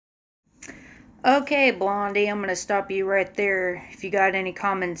Okay, Blondie, I'm going to stop you right there if you got any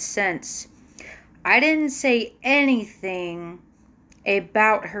common sense. I didn't say anything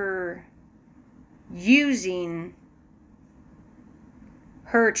about her using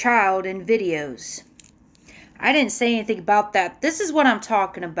her child in videos. I didn't say anything about that. This is what I'm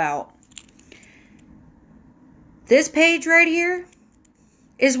talking about. This page right here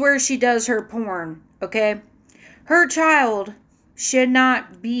is where she does her porn, okay? Her child should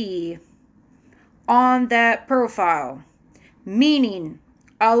not be on that profile. Meaning,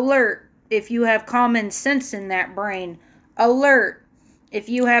 alert if you have common sense in that brain. Alert if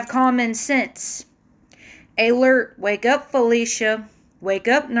you have common sense. Alert, wake up, Felicia. Wake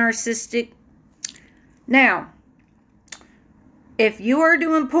up, narcissistic. Now, if you are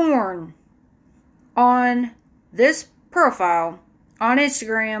doing porn on this profile on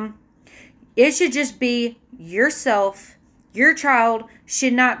Instagram, it should just be yourself. Your child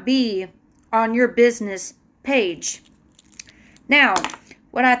should not be on your business page. Now,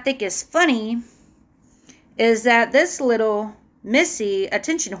 what I think is funny is that this little Missy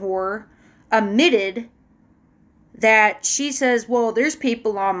attention whore admitted that she says, well, there's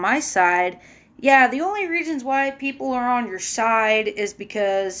people on my side. Yeah, the only reasons why people are on your side is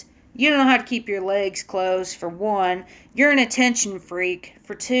because you don't know how to keep your legs closed, for one. You're an attention freak,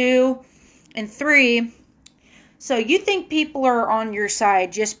 for two. And three, so you think people are on your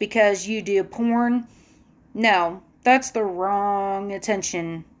side just because you do porn? No, that's the wrong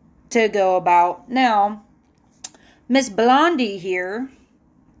attention to go about. Now, Miss Blondie here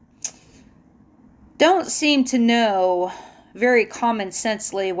don't seem to know very common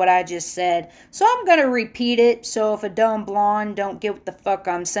sensely what I just said. So I'm going to repeat it. So if a dumb blonde don't get what the fuck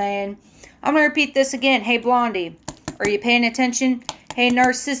I'm saying, I'm going to repeat this again. Hey, Blondie, are you paying attention? Hey,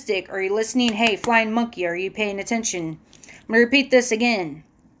 narcissistic, are you listening? Hey, flying monkey, are you paying attention? I'm going to repeat this again.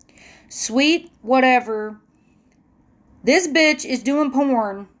 Sweet whatever. This bitch is doing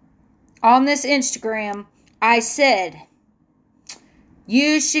porn on this Instagram. I said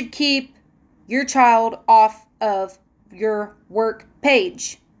you should keep your child off of your work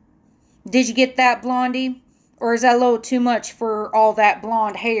page. Did you get that, Blondie? Or is that a little too much for all that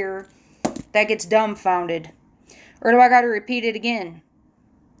blonde hair that gets dumbfounded? Or do I got to repeat it again?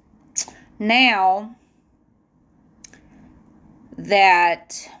 Now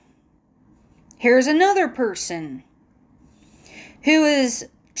that here's another person who is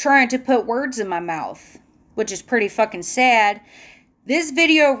trying to put words in my mouth, which is pretty fucking sad. This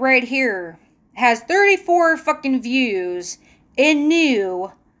video right here has 34 fucking views and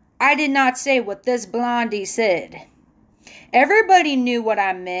knew I did not say what this Blondie said. Everybody knew what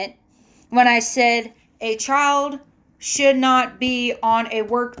I meant when I said a child should not be on a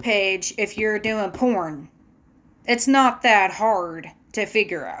work page if you're doing porn. It's not that hard to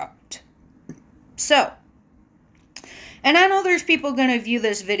figure out. So, and I know there's people going to view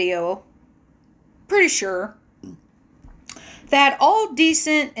this video, pretty sure, that all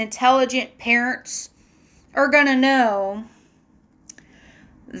decent, intelligent parents are going to know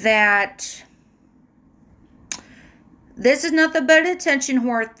that this is nothing but an attention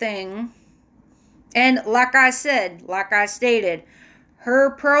whore thing. And like I said, like I stated, her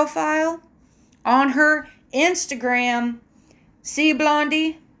profile on her Instagram, see,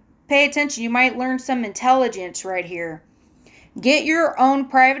 Blondie, pay attention. You might learn some intelligence right here. Get your own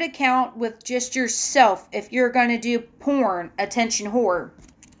private account with just yourself if you're going to do porn, attention whore.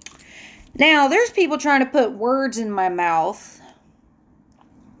 Now, there's people trying to put words in my mouth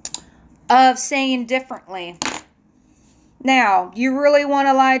of saying differently. Now, you really want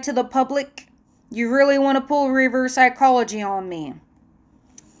to lie to the public? You really want to pull reverse psychology on me?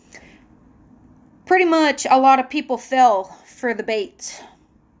 Pretty much a lot of people fell for the bait.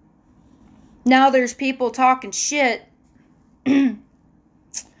 Now there's people talking shit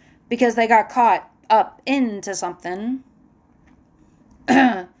because they got caught up into something.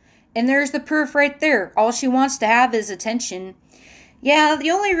 And there's the proof right there. All she wants to have is attention. Yeah,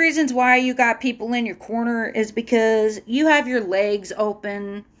 the only reasons why you got people in your corner is because you have your legs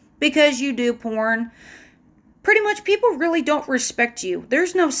open, because you do porn. Pretty much people really don't respect you.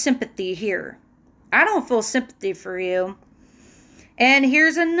 There's no sympathy here. I don't feel sympathy for you. And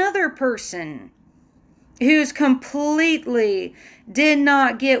here's another person who's completely did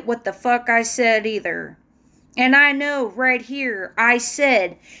not get what the fuck I said either. And I know right here, I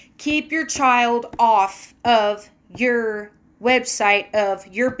said, keep your child off of your website, of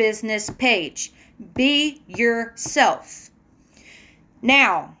your business page. Be yourself.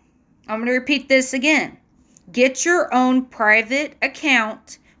 Now, I'm going to repeat this again. Get your own private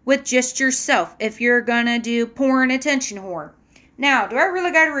account with just yourself if you're going to do porn attention whore. Now, do I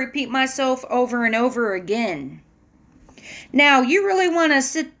really got to repeat myself over and over again? Now, you really want to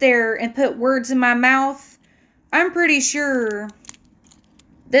sit there and put words in my mouth? I'm pretty sure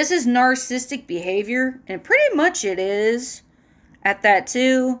this is narcissistic behavior, and pretty much it is at that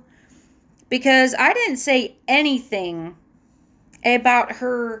too, because I didn't say anything about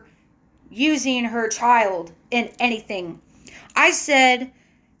her using her child in anything. I said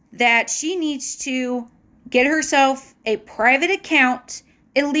that she needs to get herself a private account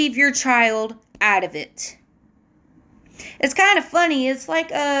and leave your child out of it. It's kind of funny. It's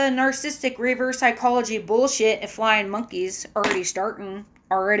like a narcissistic reverse psychology bullshit and flying monkeys already starting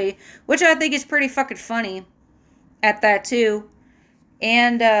already, which I think is pretty fucking funny at that too.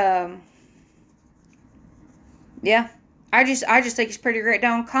 And yeah, I just think it's pretty right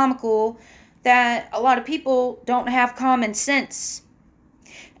down comical that a lot of people don't have common sense.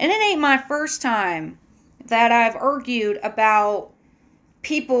 And it ain't my first time that I've argued about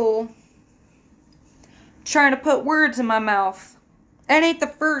people trying to put words in my mouth. It ain't the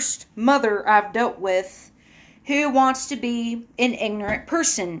first mother I've dealt with who wants to be an ignorant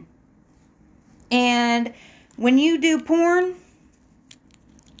person. And when you do porn,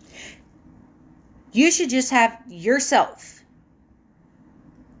 you should just have yourself.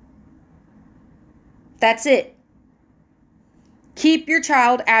 That's it. Keep your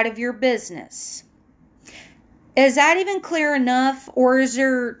child out of your business. Is that even clear enough? Or is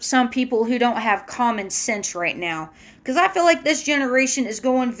there some people who don't have common sense right now? Because I feel like this generation is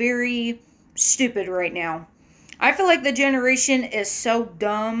going very stupid right now. I feel like the generation is so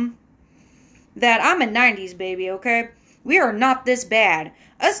dumb that I'm a 90s baby, okay? We are not this bad.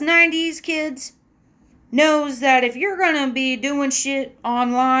 Us 90s kids knows that if you're going to be doing shit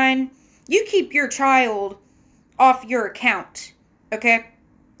online, you keep your child off your account, okay?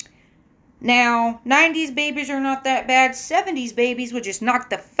 Now, 90s babies are not that bad. 70s babies would just knock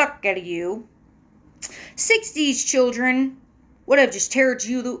the fuck out of you. 60s children would have just teared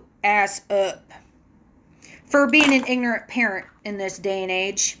you the ass up for being an ignorant parent in this day and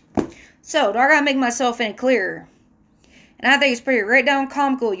age. So, do I gotta make myself any clearer? And I think it's pretty right down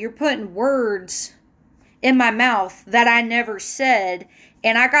comical. You're putting words in my mouth that I never said.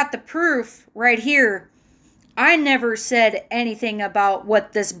 And I got the proof right here. I never said anything about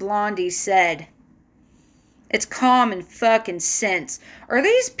what this blondie said. It's common fucking sense. Are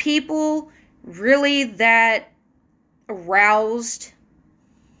these people really that aroused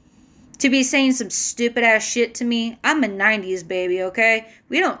to be saying some stupid ass shit to me? I'm a 90s baby, okay?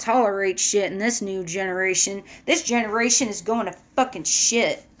 We don't tolerate shit in this new generation. This generation is going to fucking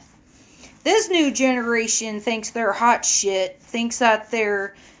shit. This new generation thinks they're hot shit, thinks that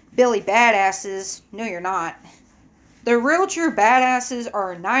they're Billy badasses. No, you're not. The real true badasses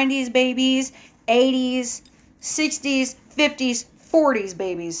are 90s babies, 80s, 60s, 50s, 40s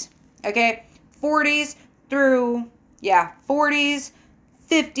babies. Okay? 40s through, 40s,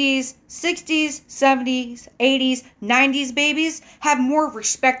 50s, 60s, 70s, 80s, 90s babies have more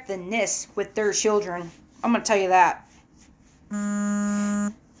respect than this with their children. I'm going to tell you that.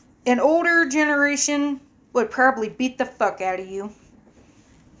 An older generation would probably beat the fuck out of you.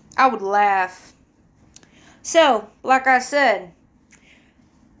 I would laugh. So, like I said,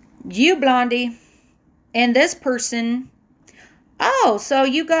 you blondie and this person, oh, so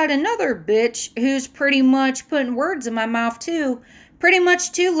you got another bitch who's pretty much putting words in my mouth too. Pretty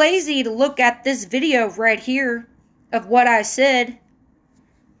much too lazy to look at this video right here of what I said.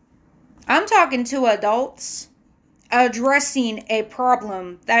 I'm talking to adults addressing a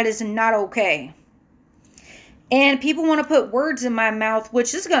problem that is not okay. And people want to put words in my mouth,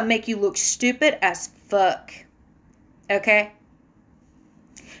 which is going to make you look stupid as fuck. Okay?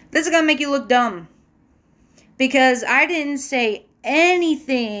 This is going to make you look dumb. Because I didn't say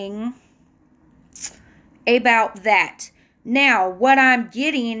anything about that. Now, what I'm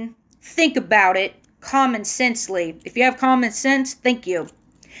getting, think about it common sensely. If you have common sense, thank you.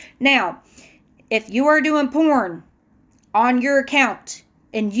 Now, if you are doing porn on your account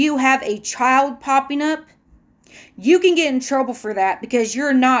and you have a child popping up, you can get in trouble for that because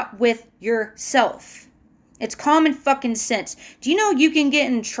you're not with yourself. It's common fucking sense. Do you know you can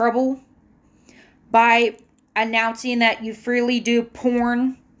get in trouble by announcing that you freely do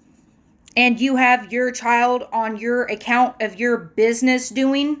porn and you have your child on your account of your business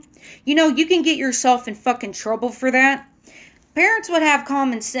doing? You know, you can get yourself in fucking trouble for that. Parents would have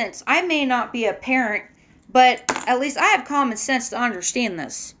common sense. I may not be a parent, but at least I have common sense to understand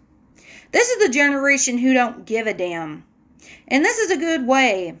this. This is the generation who don't give a damn. And this is a good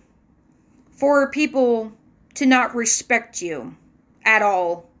way for people to not respect you at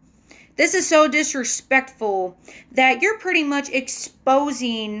all. This is so disrespectful that you're pretty much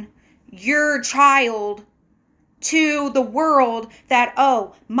exposing your child to the world that,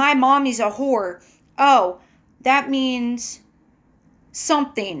 oh, my mommy's a whore. Oh, that means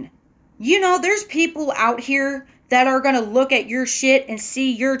something. You know, there's people out here that are going to look at your shit and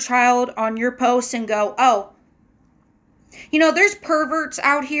see your child on your post and go, oh, you know, there's perverts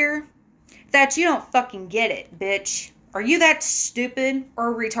out here that you don't fucking get it, bitch. Are you that stupid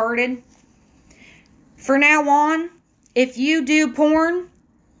or retarded? For now on, if you do porn,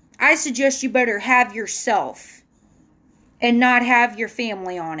 I suggest you better have yourself and not have your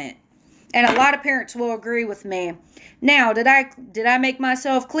family on it. And a lot of parents will agree with me. Now, did I make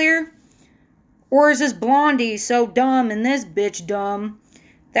myself clear? Or is this Blondie so dumb and this bitch dumb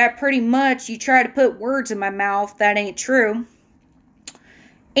that pretty much you try to put words in my mouth that ain't true?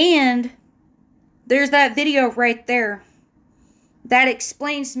 And there's that video right there that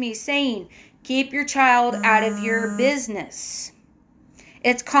explains me saying, keep your child out of your business.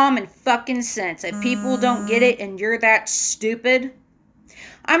 It's common fucking sense. If people don't get it and you're that stupid,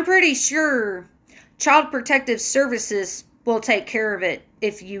 I'm pretty sure Child Protective Services will take care of it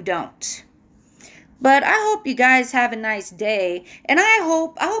if you don't. But I hope you guys have a nice day. And I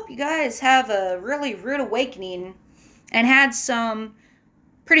hope you guys have a really rude awakening and had some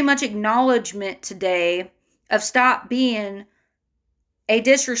pretty much acknowledgement today of stop being a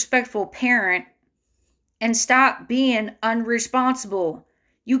disrespectful parent and stop being unresponsible.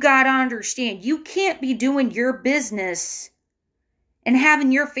 You gotta understand, you can't be doing your business and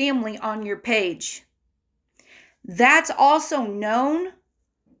having your family on your page. That's also known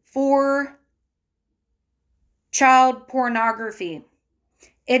for child pornography.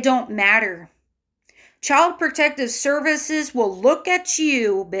 It don't matter. Child Protective Services will look at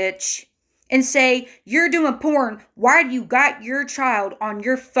you, bitch, and say, you're doing porn. Why do you got your child on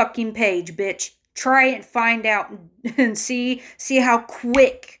your fucking page, bitch? Try it and find out and see how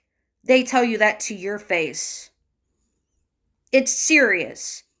quick they tell you that to your face. It's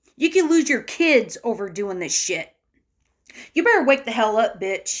serious. You can lose your kids over doing this shit. You better wake the hell up,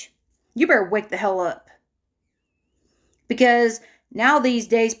 bitch. You better wake the hell up. Because now these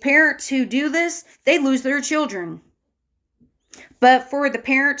days, parents who do this, they lose their children. But for the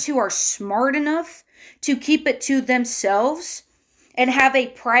parents who are smart enough to keep it to themselves and have a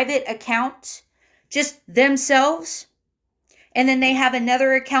private account, just themselves, and then they have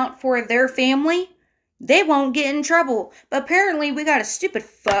another account for their family, they won't get in trouble. But apparently we got a stupid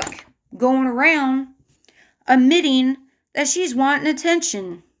fuck going around admitting that she's wanting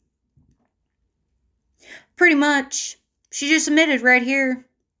attention. Pretty much. She just admitted right here.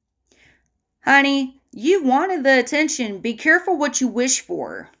 Honey, you wanted the attention. Be careful what you wish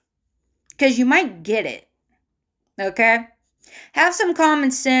for. Because you might get it. Okay? Have some common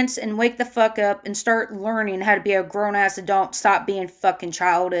sense and wake the fuck up and start learning how to be a grown-ass adult. Stop being fucking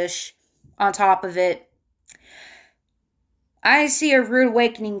childish on top of it. I see a rude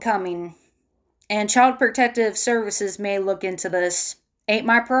awakening coming. And Child Protective Services may look into this. Ain't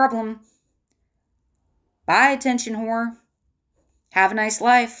my problem. Bye, attention whore. Have a nice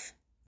life.